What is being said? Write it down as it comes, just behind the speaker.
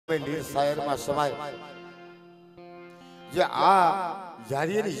લીર શાયર માં સમાય જે આ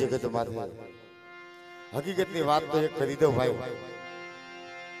જારિયાની જગત માથે હકીકતની વાત તો એક કરી દઉં ભાઈ,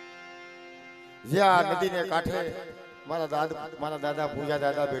 જે આ નદીને કાંઠે મારા દાદા પૂજા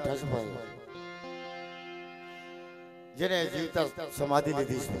દાદા બેઠા છે ભાઈ, જેને જીવતા સમાધિ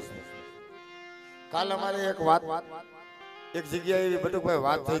લીધી છે। કાલ અમારે એક વાત એક જગ્યાએ એવી બટુકભાઈ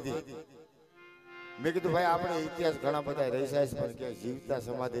વાત થઈ હતી, મેં કીધું ભાઈ આપણે ઇતિહાસ ઘણા બધા રહી જાય છે પણ કે જીવતા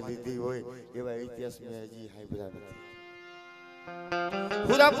સમાધિ લીધી હોય એવા ઇતિહાસ મેં હજી સાંભળ્યા નથી।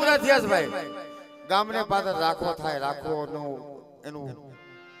 પૂરા ઇતિહાસ ભાઈ ગામને પાદર રાખો થાય, રાખો એનું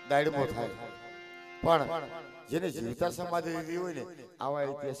દાયડમો થાય, પણ જેને જીવતા સમાધિ લીધી હોય ને આવા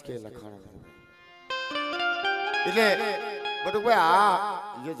ઇતિહાસ કે લખાણા એટલે બટુકભાઈ આ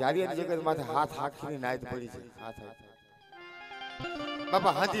જે જારિયાની જગત માથે હાથ હાથની નાયત પડી છે। હાથ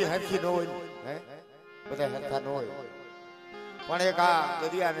બાપા હાથી હરખી ન હોય હે, બધા હરખા ન હોય, પણ એક આ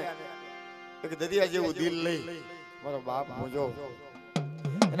દરિયાને એક દરિયા જેવું દિલ લઈ મારો બાપ મુજો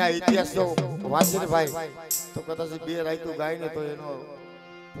એના ઇતિહાસ તો વાંચીને ભાઈ તો કદાચ બે રાયતું ગાય ને તો એનો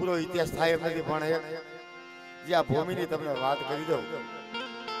પૂરો ઇતિહાસ થાય એમ નથી, પણ એક જે આ ભૂમિની તમને વાત કરી દઉં,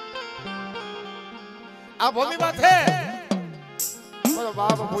 આ ભૂમિ માથે મારો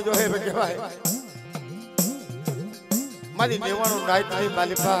બાપ મુજો હે કહેવાય મારી દેવાનું નાઈટ ની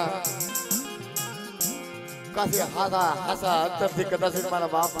માલિકા કાસી હાસા અંતરથી કદાચ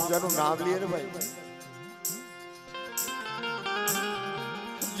મારા બાપ પૂજાનું નામ લે ને ભાઈ,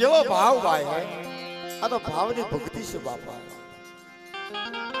 જેવો ભાવ ભાઈ હે આ તો ભાવની ભક્તિ છે બાપા।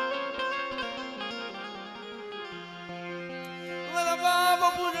 મારા બાપ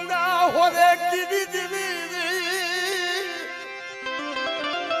પૂજના હોરે કીધી દીધી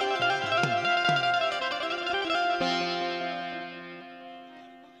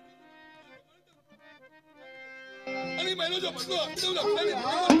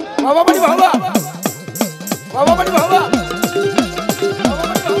बाबा बड़ी बाबा बाबा बड़ी बाबा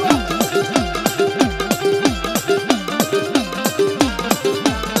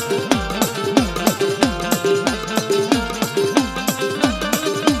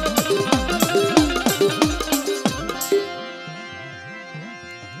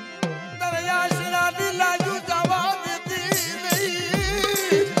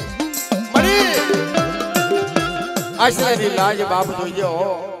आश्रय लाज बाप जोइए हो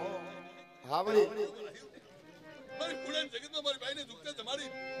हां बड़ी मारी पुरान जगत में मारी भाई ने दुखते तुम्हारी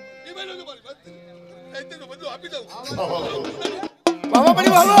ये मैंने तुम्हारी बात ऐसे तो बदलो आप ही दो बाबा बड़ी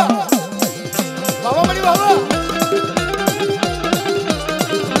बाबा बाबा बड़ी बाबा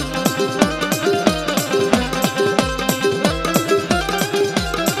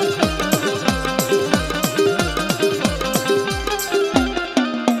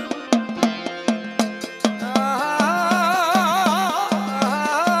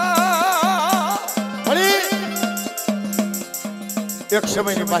एक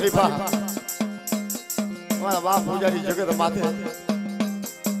समय ની મારી બા મારા બાપ પૂજાની જગત માથે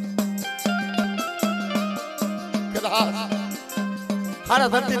કદાચ હારા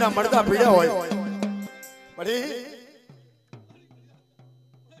ધરતીના મળદા પીડ્યા હોય બડી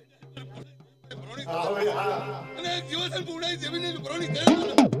અને જીવન પૂર્ણાઈ જમીને ભરોણી કરે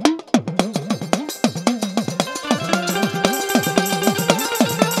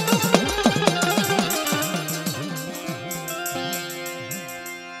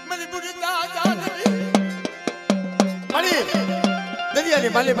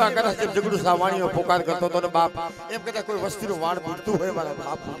मालिबा करा जब जगड़ू सावाणीओ पुकार करतो तो ने बाप एम कहता कोई वस्तीनो वाण बूटતું હોય મારા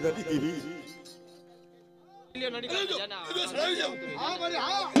બાપ ભૂગની દીવી હા મારી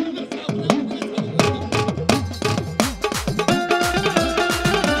હા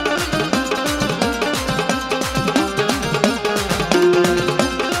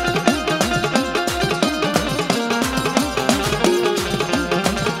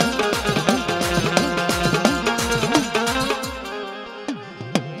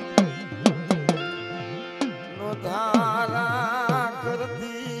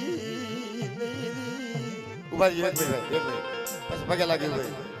एक मिनट बस पगे लगे हुए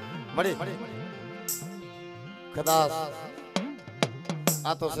मड़ी खदास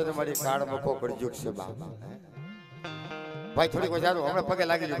आ तो से मड़ी कार्ड मको कड़जुक से बाप भाई थोड़ी को जानो हमने पगे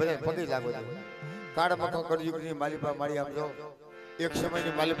लागी जो बजे पगे लागो कार्ड मको कड़जुक ની માલિપા મારી આમ જો એક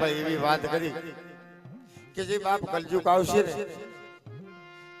સમયની માલિપા એવી વાત કરી કે જે બાપ કલજુક આવશે ને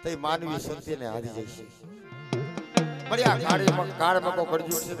તે માનવી સત્યને હારી જશે। बढ़िया काड़ मको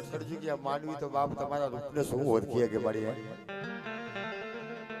करजू से करजू की मानवी तो बाप तुम्हारा रूप ने सो ओळखी के बढ़िया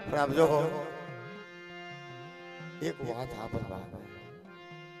पर अब जो एक बात आ पर बाप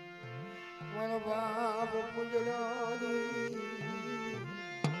मन बाप पुजलानी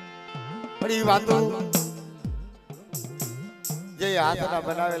પણ એ વાતો જે હાથના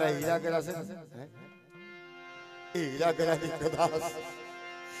બનાવેલા હીરા ગરા છે ને એ હીરા ગરાની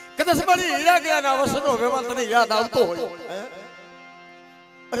કદાચ મારી હીરા ગરાના વસનો વેમાં તને યાદ આવતો હોય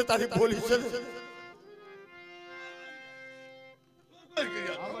અરે તારી બોલી છે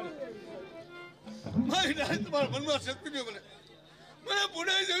મારી નાય તમારા મનમાં શક્તિ નહીં બને મને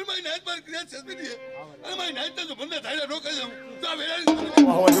પુનાઈ જઈ મારી નાય પર ક્રિયા શક્તિ નહીં અને મારી નાય તો બંને થાય નો કહી દઉં તો આ વેરાની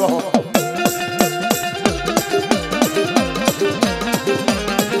વાહ વાહ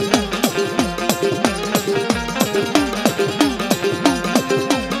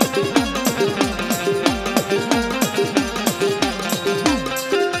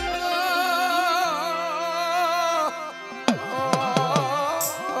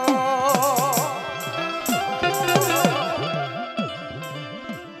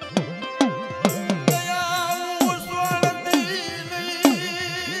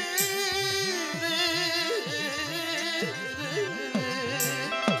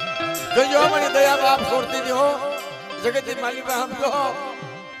जो हमारी दया बाप छोड़ती नहीं हो जगत की माली में हम जो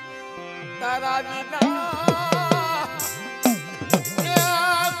तारा बिना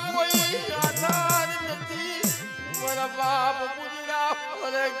कोई आधार नहीं मेरा बाप बुझना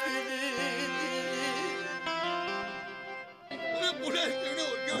पड़े अरे बुढ़ा क्यों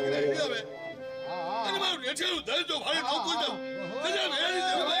क्या कर रहा है अरे मैं नेचे दर्द जो भाई नो कुछ अरे मेरी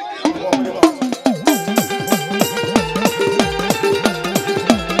भाई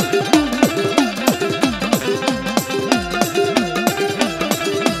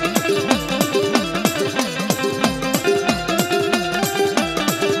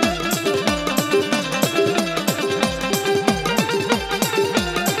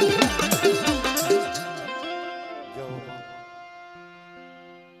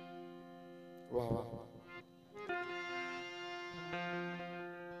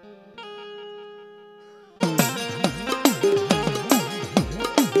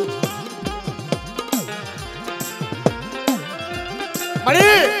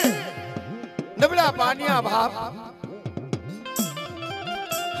नबड़ा पानिया बाप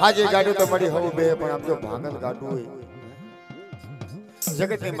हाजे गाडू तो मड़ी हो बे पण आम जो भांगत गाडू होय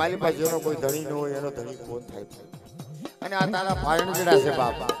जगत ની માલી પાસે જેનો કોઈ ધણી ન હોય એનો ધણી કોણ થાય અને આ તારા ભાઈણ જેડા છે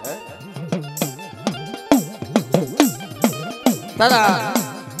બાપ હે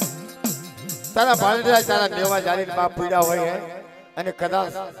તારા ભાઈડા તારા દેવા જાલીને બાપ પીડા હોય હે અને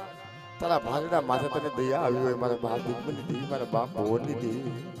કદાચ તારા ભાઈડા માથે તને દયા આવી હોય મારા બાપ દુશ્મની દી મારા બાપ ભોરની દી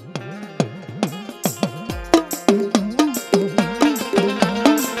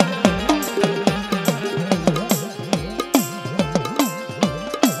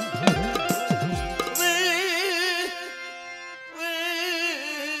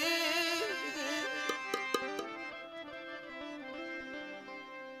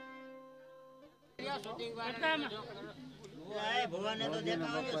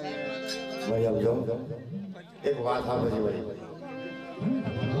भाई अब जो एक बात आप जी भाई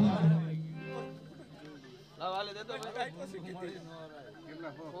वाले दे दो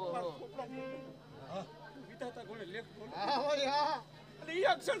વિધાતા કોને લેખ બોલ હા હોય હા અને ઈ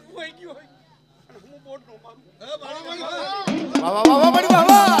અક્ષર ભૂઈ ગયો હોય અને હું બોર્ડ નો મારું હે બાળી વાહ વાહ વાહ બડી વાહ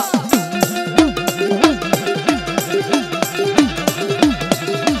વાહ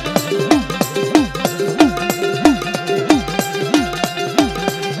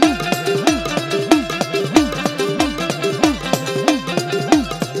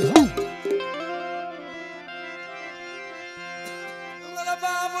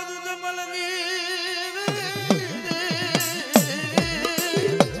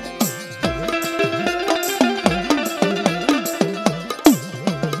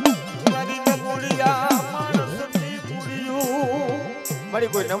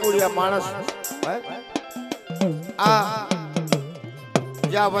कोई नमूरिया मानस आ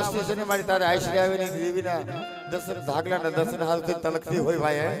ज्या वस्ती से मारी तारे आईश्री आवेनी देवीना दर्शन धागला ना दर्शन हाल के तलकती होई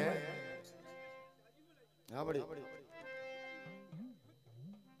भाई है हां बड़ी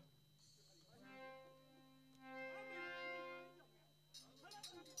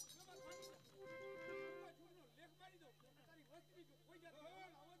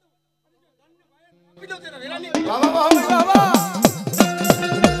वाह वाह वाह वाह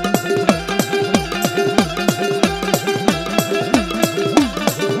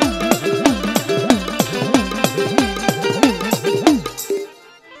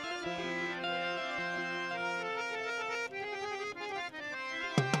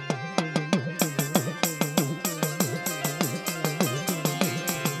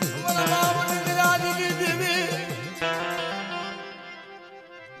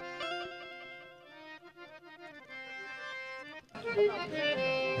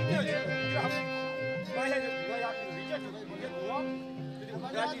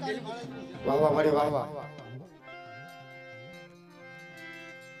वाह वाह बड़ी वाह वाह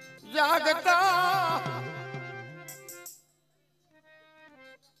जागता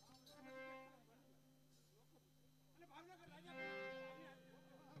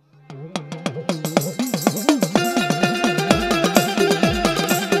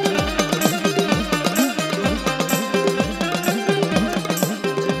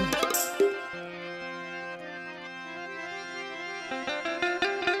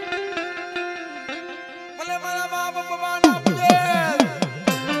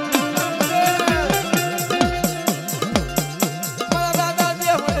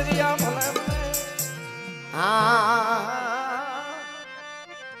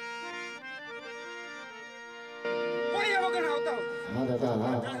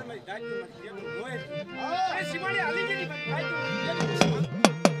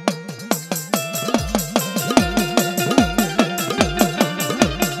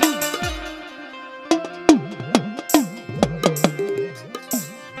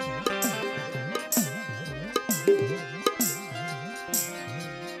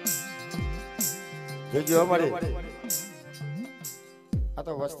जो हमारे आ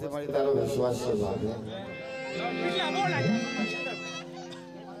तो वस्ती मारी तारो विश्वास से बात है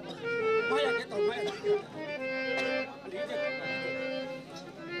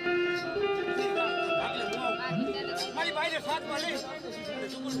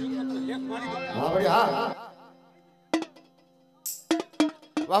हाँ बड़ी हाँ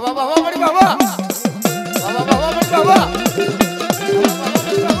वाह वाह वाह बड़ी वाह वाह वाह वाह वाह बड़ी वाह वाह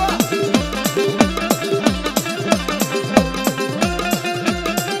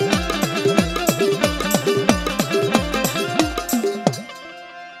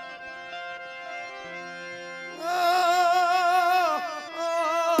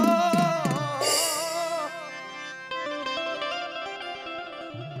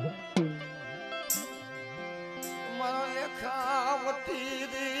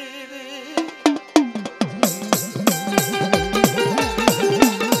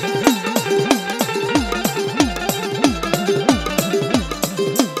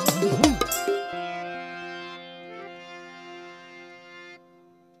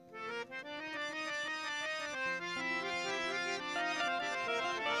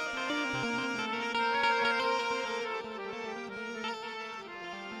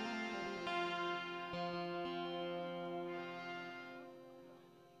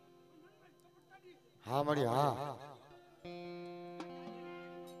हाँ मड़ी हाँ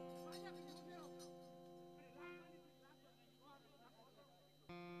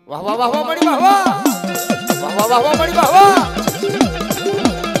वाह वाह वाह वाह बड़ी वाह वाह वाह वाह वाह वाह बड़ी वाह वाह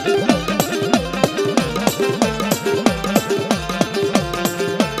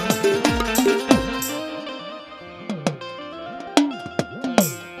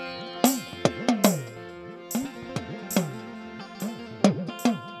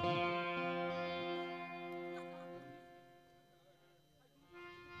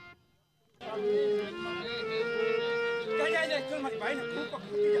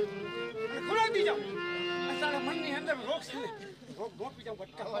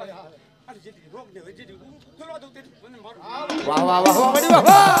वाह वाह वाह वाह बड़ी वाह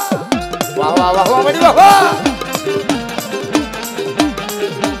वाह वाह वाह वाह बड़ी वाह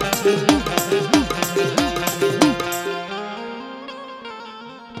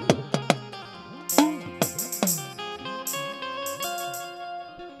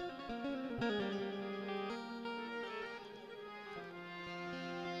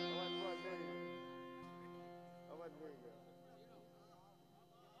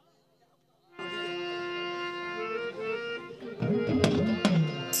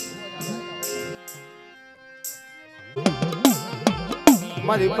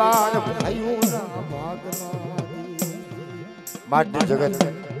मारी बाण भाइयों ना भागला माटी जगत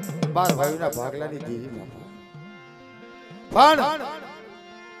बार भाइयों ना भागला नी देवी बाबा पण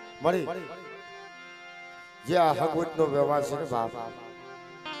मरी जे हगवत नो व्यवहार से बाप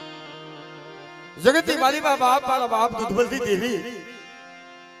जगती मारी बाप वाला बाप दुधबलती देवी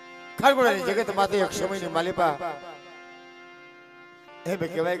खरगोड़ा जगत माते एक समय ની માલિપા એ બે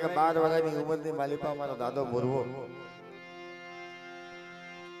કહેવાય કે 12 વર્ષની ઉંમરની માલિપા મારો દાદો મોરવો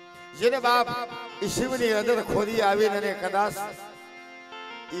જેને બાપ ઈશ્વરની અંદર ખોદી આવીને અને કદાચ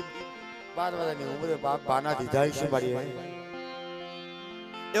ઈ 12 વર્ષની ઉંમરે બાપ બાના દીધા છે મારી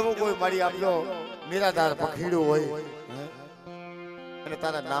એવો કોઈ મારી આપજો નિરાધાર પખીડું હોય અને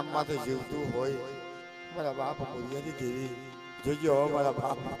તારા નામ માંથી જીવતું હોય મારા બાપ મોરિયાની દેવી જોજો મારા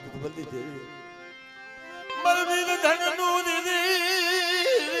બાપ બધી દેવી મરદી ધનનું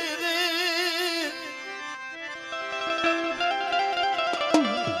દીદી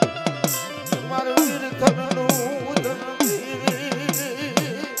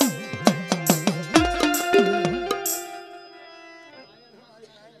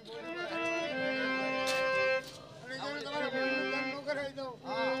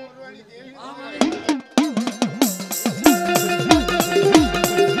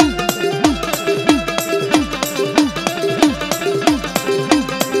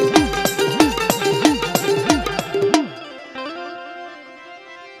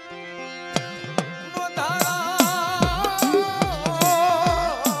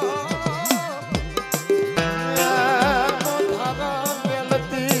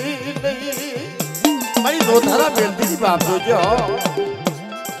तो थारा बेलती की बाप जो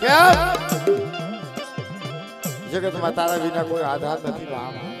क्या जगत में तारा बिना कोई आधार नहीं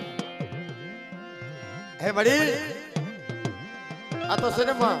बाप है बड़ी आ तो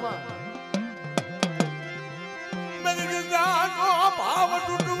सिनेमा मेरी जानो भाव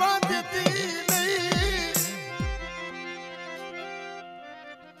टूटवा देती नहीं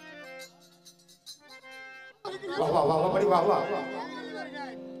वाह वाह वाह बड़ी वाह वाह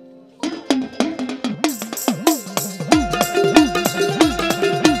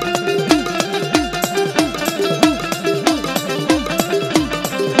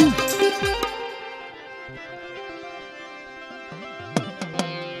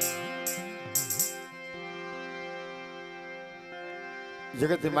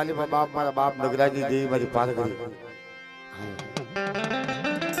जगत माली बाप मारा बाप नगराज देवी मारी पार करी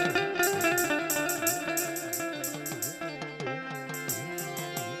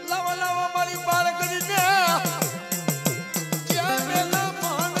लावा लावा मारी पार करी ने क्या मेला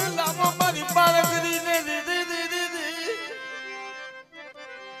मान लावा मारी पार करी ने दी दी दी दी दी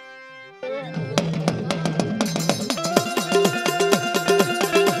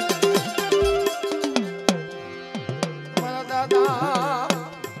मारा दादा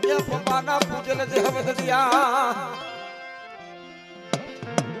ये पपाना पूजन जे हवद दिया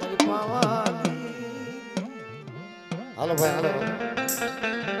मारी पावानी हालो भाई हालो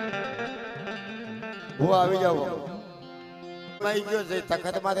भूआ આવી જાવ ભાઈ ગયો છે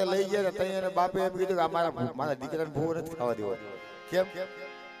તખત માથે લઈ ગયા ને તઈ એને બાપે એમ કીધું કે મારા દીકરાને ભૂવો નથી ખાવા દેવો કેમ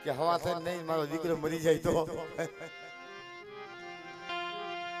કે હવા થાય નહીં મારો દીકરો મરી જાય તો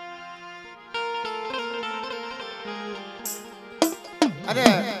અરે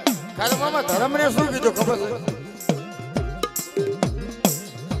કર્મમાં ધર્મને શું કીધું ખબર છે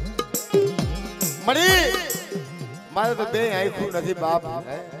મળી મારે તો બે આંખું નથી બાપ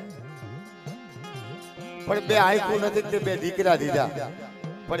પણ બે આંખું નથી તે બે દીકરા દીધા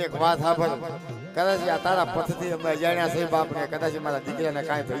પણ એક વાત સાંભળ કદાચ આ તારા પથથી અમે અજાણ્યા છે બાપ ને કદાચ મારા દીકરાને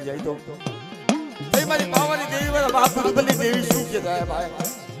કાંઈ થઈ જાય તો એ મારી માવાની દેવી મારા બાપ રૂબલી દેવી શું કે થાય ભાઈ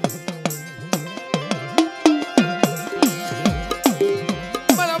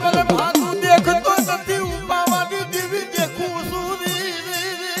મને મને ભાતું દેખતો નથી ઉપાવાની દેવી દેખું છું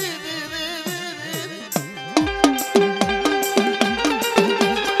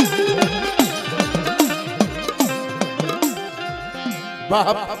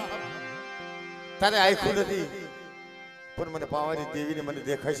બાપ તારે આંખું નથી પણ મને પાવાની દેવીને મને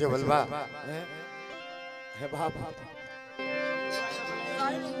દેખાય છે વલભા હે બાપ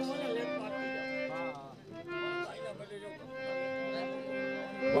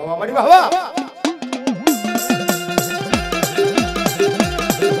વાહ મળી વાહ વાહ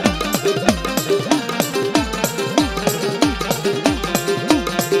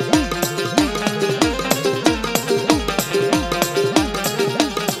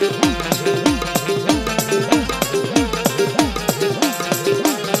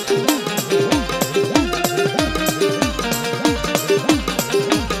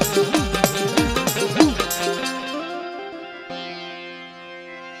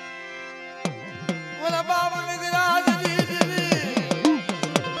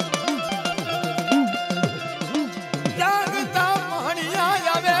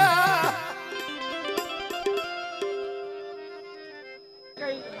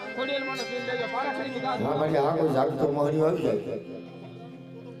હા મારી આ કોઈ જાગતો મોહરી આવી જાય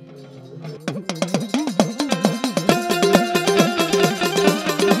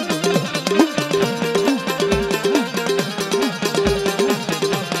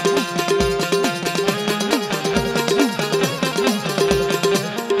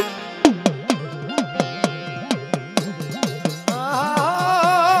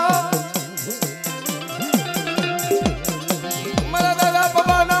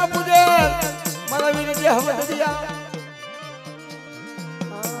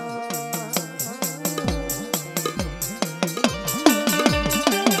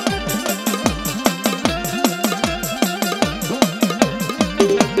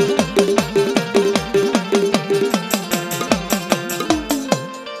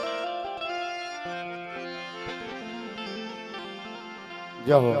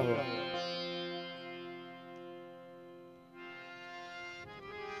जाओ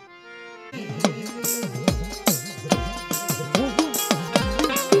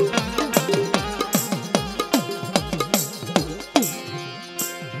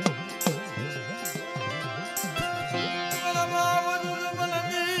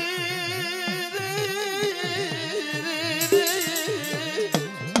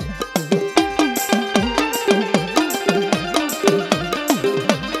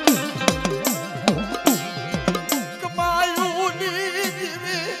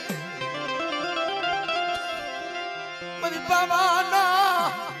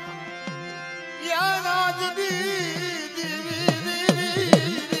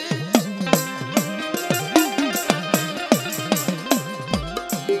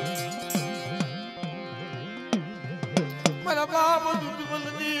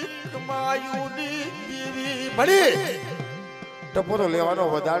ટપોરો લેવાનો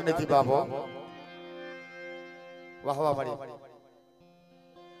વધાર નથી બાપો વાહ વાહ મારી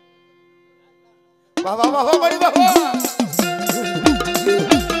વાહ વાહ વાહ મારી વાહ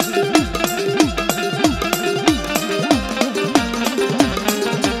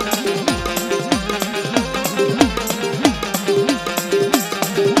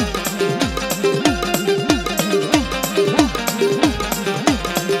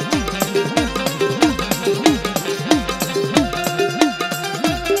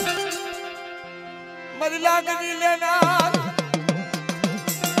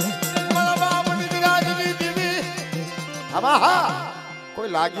कोई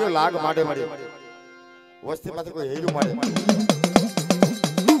लागियो लाग माडे मरी वस्ती माथे कोई हेरू माडे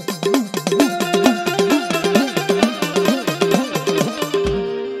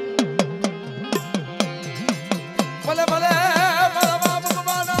भले भले मारा बाप को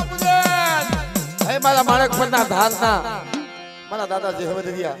बाना मुझे हे मारा माणक पन्ना धारना मारा दादा जे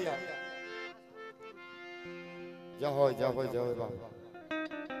हवे दिया जय हो बाप